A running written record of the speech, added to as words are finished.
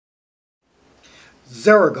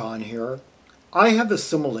Zaragon here. I have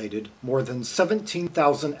assimilated more than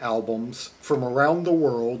 17,000 albums from around the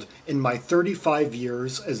world in my 35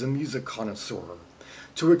 years as a music connoisseur.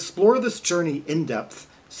 To explore this journey in depth,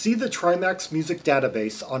 see the Trimax Music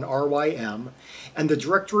Database on RYM and the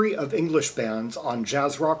Directory of English Bands on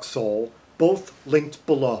Jazz Rock Soul, both linked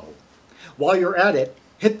below. While you're at it,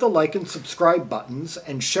 hit the like and subscribe buttons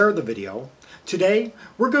and share the video. Today,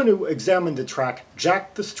 we're going to examine the track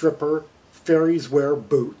Jack the Stripper, Fairies Wear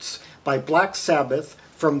Boots by Black Sabbath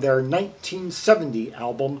from their 1970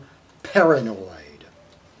 album Paranoid.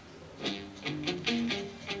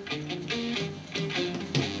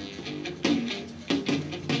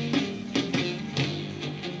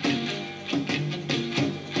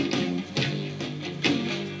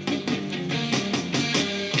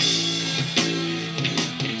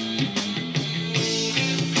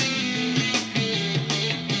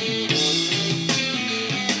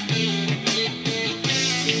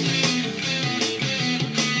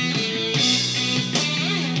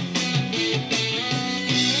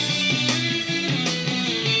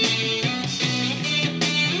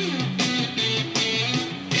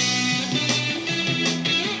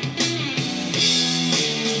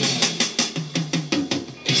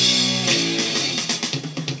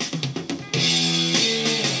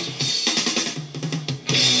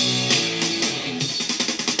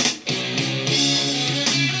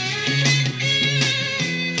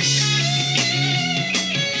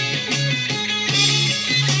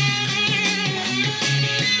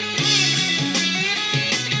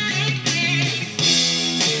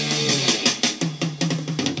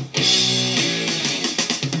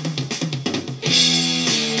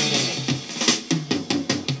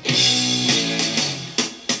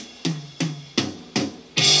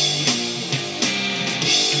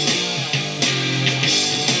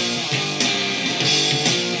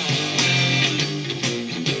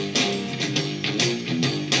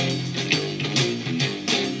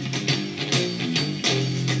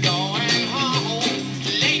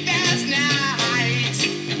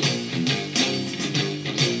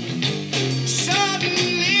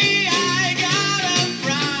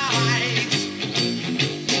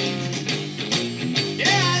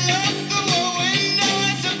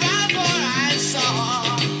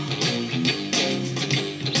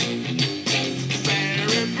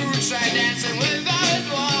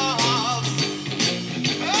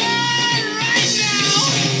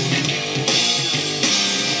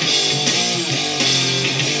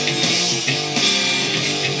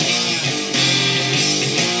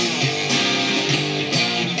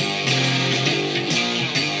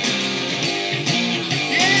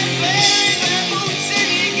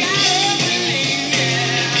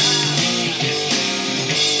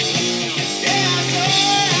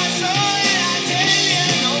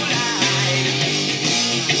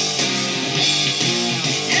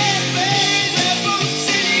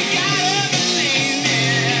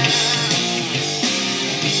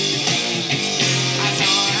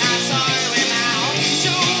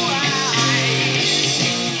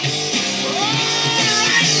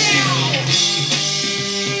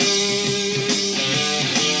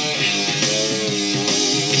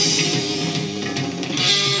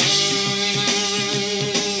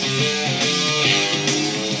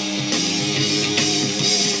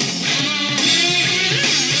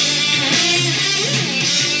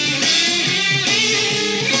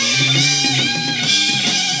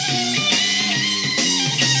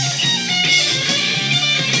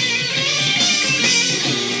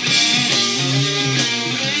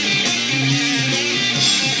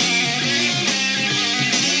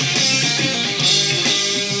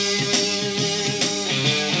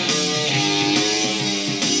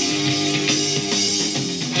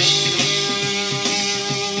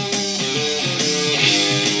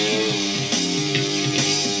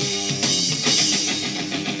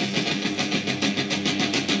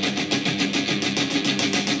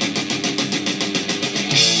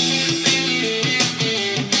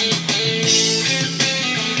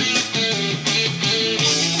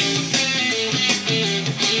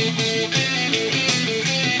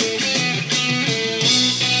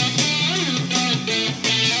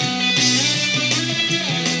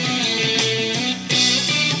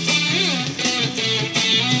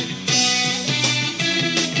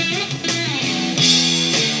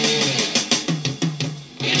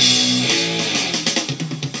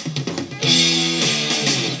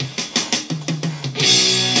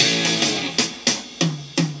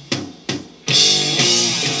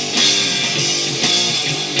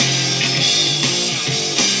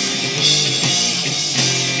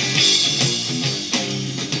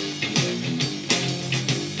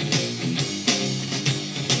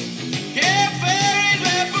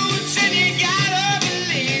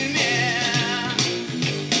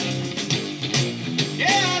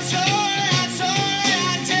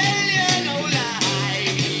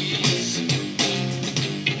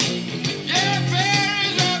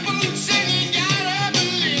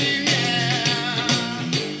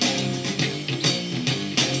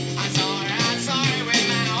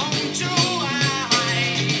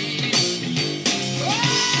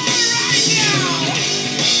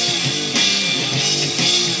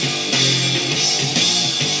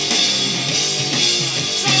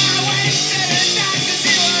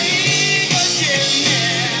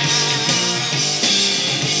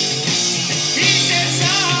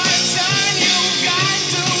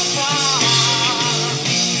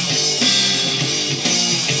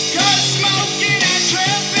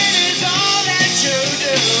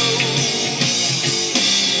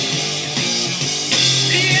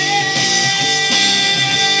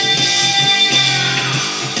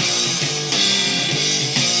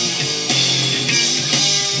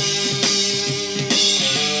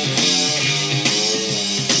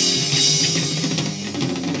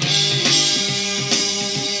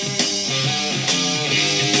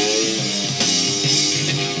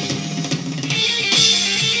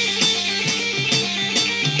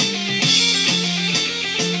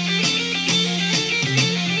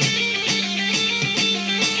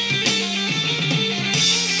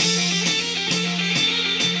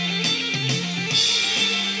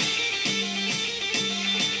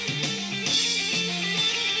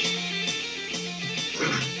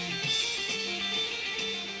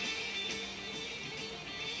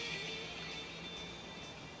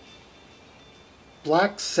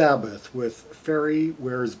 Black Sabbath with Fairies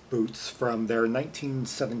Wear Boots from their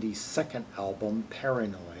 1972 album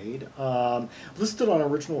Paranoid, listed on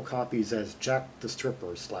original copies as Jack the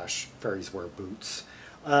Stripper slash Fairies Wear Boots.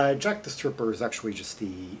 Jack the Stripper is actually just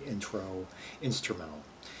the intro instrumental.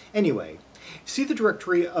 Anyway, see the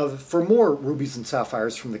directory for more Rubies and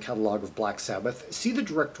Sapphires from the catalog of Black Sabbath, see the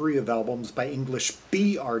directory of albums by English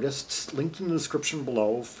B artists linked in the description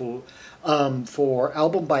below for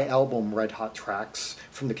album by album Red Hot tracks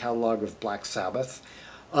from the catalog of Black Sabbath,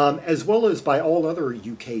 as well as by all other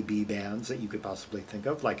UK B bands that you could possibly think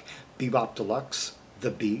of, like Bebop Deluxe,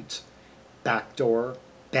 The Beat, Backdoor,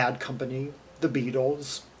 Bad Company, The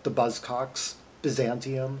Beatles, The Buzzcocks,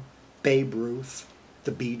 Byzantium, Babe Ruth,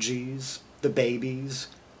 The Bee Gees, The Babies,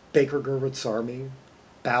 Baker Gerwitz Army,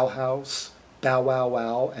 Bauhaus, Bow Wow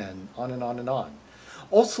Wow, and on and on and on.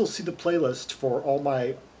 Also see the playlist for all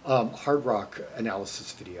my hard rock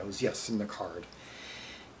analysis videos, yes, in the card.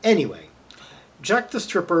 Anyway, Jack the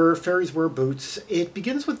Stripper, Fairies Wear Boots, it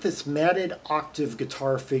begins with this matted octave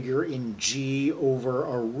guitar figure in G over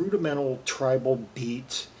a rudimental tribal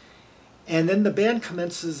beat, and then the band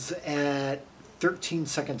commences at 13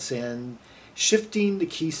 seconds in, shifting the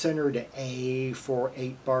key center to A for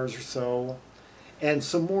 8 bars or so, and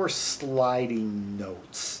some more sliding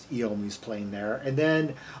notes Iommi's playing there, and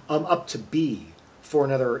then up to B for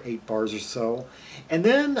another 8 bars or so, and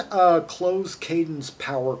then closed cadence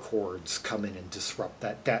power chords come in and disrupt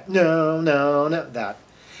that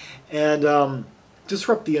and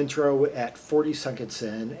disrupt the intro at 40 seconds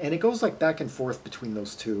in, and it goes like back and forth between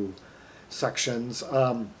those two sections.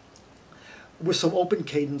 With some open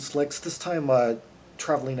cadence licks, this time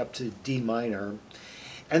traveling up to D minor.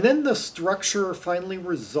 And then the structure finally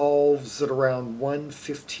resolves at around 1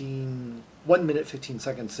 minute 15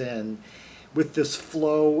 seconds in with this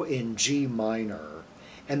flow in G minor.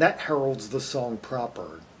 And that heralds the song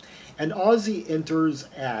proper. And Ozzy enters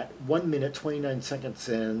at 1 minute 29 seconds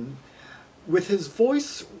in with his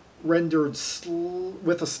voice rendered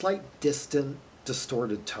with a slight distant,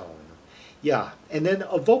 distorted tone. Yeah, and then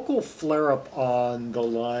a vocal flare-up on the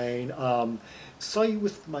line, saw you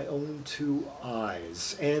with my own 2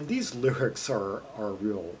 eyes. And these lyrics are a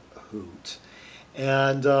real hoot.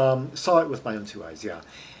 And saw it with my own 2 eyes, yeah.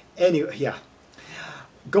 Anyway, yeah.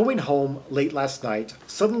 Going home late last night,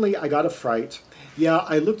 suddenly I got a fright. Yeah,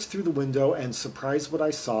 I looked through the window and surprised what I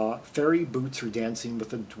saw. Fairy boots are dancing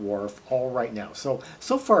with a dwarf all right now. So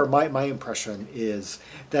far, my impression is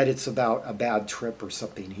that it's about a bad trip or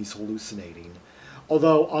something. He's hallucinating.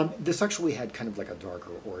 Although this actually had kind of like a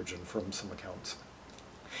darker origin from some accounts.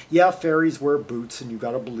 Yeah, fairies wear boots, and you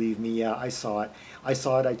gotta believe me. Yeah, I saw it. I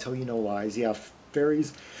tell you no lies. Yeah,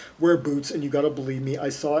 fairies wear boots, and you gotta believe me. I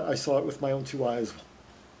saw it with my own 2 eyes.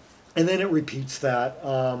 And then it repeats that.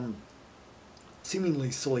 Seemingly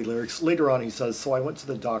silly lyrics. Later on he says, so I went to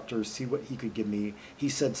the doctor, see what he could give me. He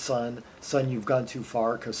said, son, you've gone too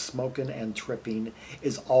far, because smoking and tripping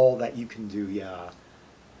is all that you can do, yeah.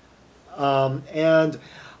 And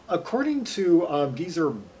according to Geezer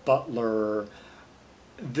Butler,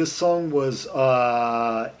 this song was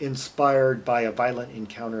inspired by a violent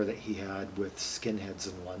encounter that he had with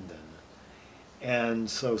skinheads in London. And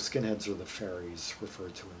so skinheads are the fairies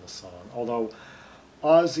referred to in the song. Although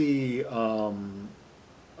Ozzy,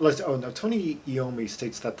 Tony Iommi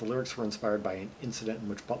states that the lyrics were inspired by an incident in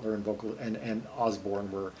which Butler and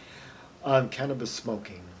Osbourne were cannabis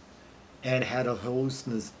smoking and had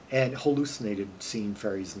hallucinated seeing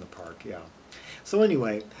fairies in the park. Yeah. So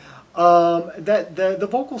anyway, the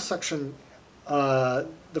vocal section, the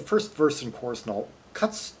first verse and chorus and all,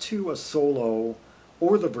 cuts to a solo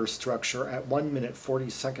or the verse structure at 1 minute 40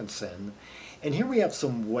 seconds in. And here we have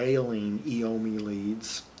some wailing Iommi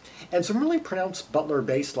leads and some really pronounced Butler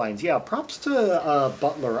bass lines. Yeah, props to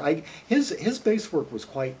Butler. His bass work was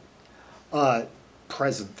quite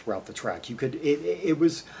present throughout the track. It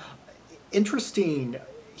was interesting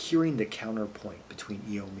hearing the counterpoint between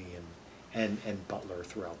Iommi and Butler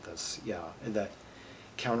throughout this. Yeah, the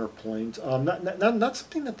counterpoint. Not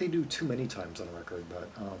something that they do too many times on a record, but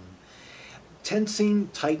tensing,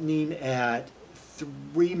 tightening at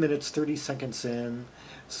 3 minutes 30 seconds in,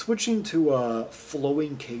 switching to a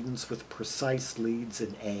flowing cadence with precise leads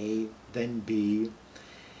in A, then B,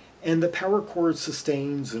 and the power chord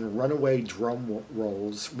sustains and runaway drum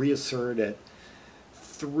rolls reassert at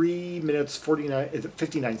 3 minutes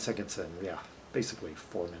 59 seconds in, yeah, basically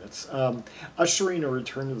 4 minutes, ushering a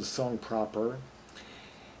return to the song proper.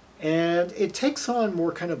 And it takes on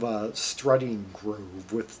more kind of a strutting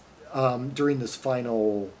groove with during this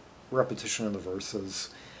final repetition of the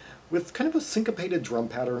verses, with kind of a syncopated drum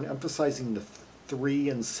pattern emphasizing the 3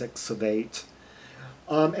 and 6 of 8,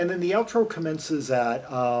 And then the outro commences at,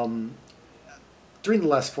 during the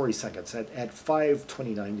last 40 seconds, at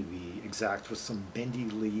 5:29 to be exact, with some bendy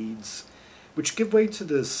leads, which give way to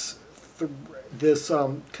this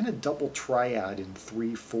kind of double triad in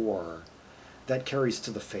 3/4 that carries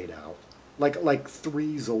to the fade out, like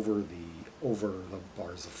threes over the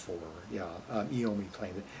bars of 4. Yeah, Iommi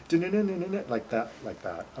playing it like that.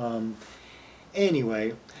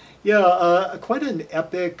 Anyway, yeah, quite an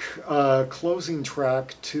epic closing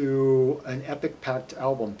track to an epic-packed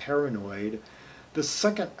album, Paranoid, the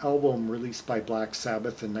second album released by Black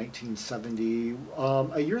Sabbath in 1970,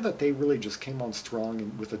 a year that they really just came on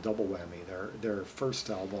strong with a double whammy, their first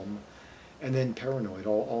album, and then Paranoid,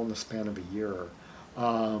 all in the span of a year.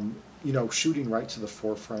 You know, shooting right to the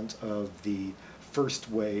forefront of the first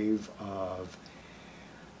wave of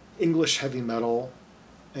English heavy metal,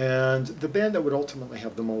 and the band that would ultimately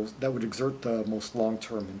have that would exert the most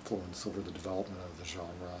long-term influence over the development of the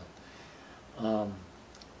genre,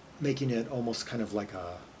 making it almost kind of like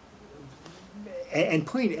and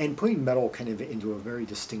putting metal kind of into a very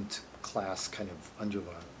distinct class, kind of under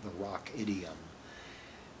the rock idiom,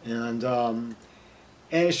 and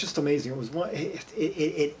it's just amazing. It was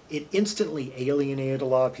it instantly alienated a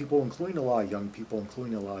lot of people, including a lot of young people,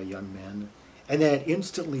 including a lot of young men. And then it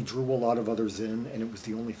instantly drew a lot of others in, and it was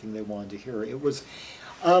the only thing they wanted to hear. It was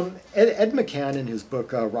Ed McCann, in his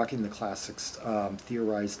book Rocking the Classics,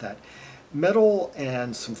 theorized that metal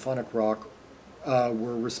and symphonic rock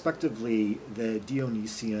were respectively the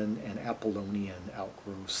Dionysian and Apollonian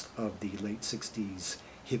outgrowths of the late 60s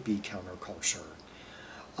hippie counterculture.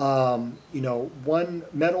 You know, one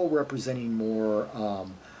metal representing more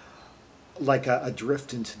like a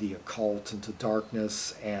drift into the occult, into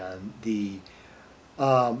darkness, and the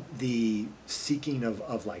seeking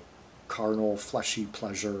of like carnal, fleshy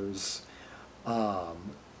pleasures,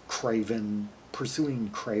 pursuing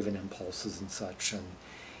craven impulses and such,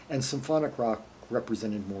 and symphonic rock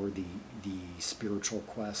represented more the spiritual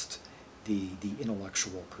quest, the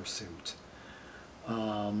intellectual pursuit,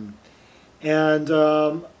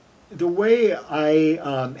 the way I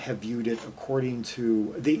have viewed it, according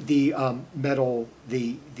to the metal,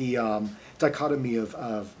 the dichotomy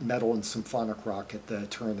of metal and symphonic rock at the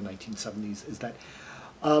turn of the 1970s, is that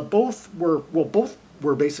both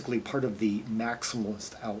were basically part of the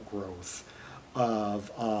maximalist outgrowth of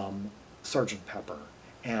Sgt. Pepper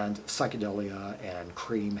and psychedelia and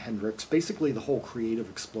Cream, Hendrix, basically the whole creative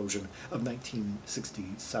explosion of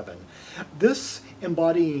 1967. This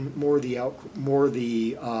embodying more the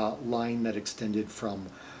line that extended from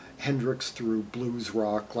Hendrix through blues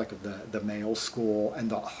rock, like the Mayo School,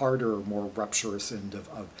 and the harder, more rapturous end of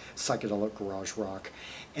psychedelic garage rock,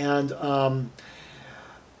 and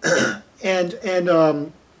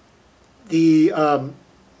the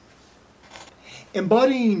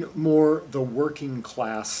embodying more the working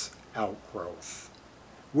class outgrowth.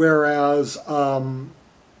 Whereas,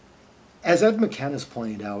 as Ed McCann has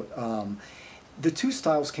pointed out, the two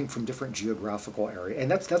styles came from different geographical areas,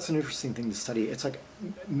 and that's an interesting thing to study. It's like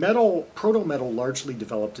metal, proto-metal largely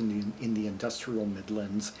developed in the industrial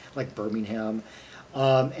Midlands, like Birmingham,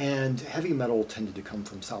 and heavy metal tended to come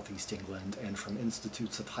from Southeast England and from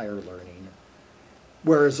institutes of higher learning.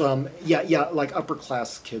 Whereas, like upper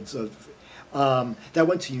class kids that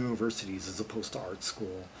went to universities as opposed to art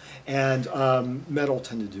school, and metal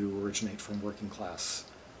tended to originate from working class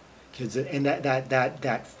kids, and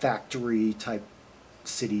that factory type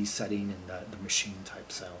city setting and the machine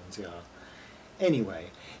type sounds. Yeah. Anyway,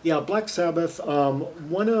 yeah, Black Sabbath,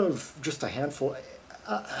 one of just a handful.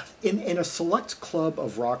 In a select club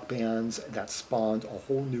of rock bands that spawned a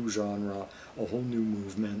whole new genre, a whole new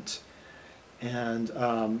movement, and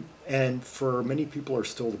for many people are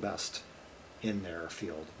still the best in their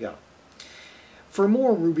field. Yeah. For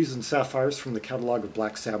more rubies and sapphires from the catalog of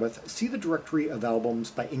Black Sabbath, see the directory of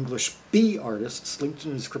albums by English B artists linked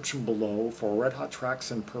in the description below for red hot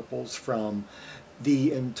tracks and purples from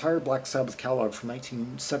the entire Black Sabbath catalog from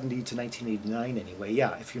 1970 to 1989 anyway.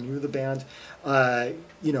 Yeah, if you're new to the band,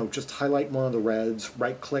 you know, just highlight one of the reds,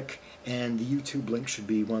 right click, and the YouTube link should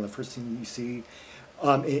be one of the first things you see.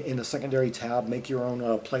 In the secondary tab, make your own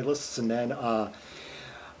playlists, and then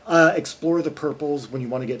explore the purples when you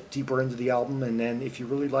want to get deeper into the album, and then if you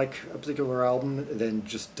really like a particular album, then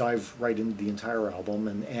just dive right into the entire album,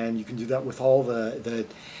 and you can do that with all the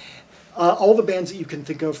bands that you can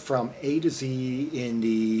think of from A to Z in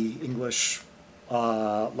the English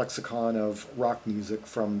lexicon of rock music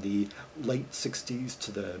from the late 60s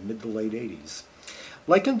to the mid to late 80s.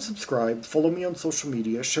 Like and subscribe, follow me on social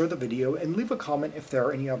media, share the video, and leave a comment if there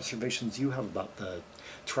are any observations you have about the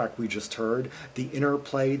track we just heard. The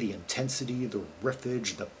interplay, the intensity, the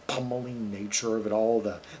riffage, the pummeling nature of it all,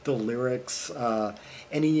 the lyrics,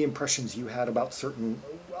 any impressions you had about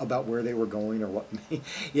where they were going or what.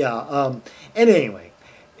 Yeah, and anyway,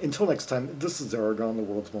 until next time, this is Zaragon, the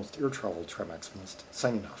world's most ear-traveled trimaximalist,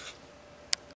 signing off.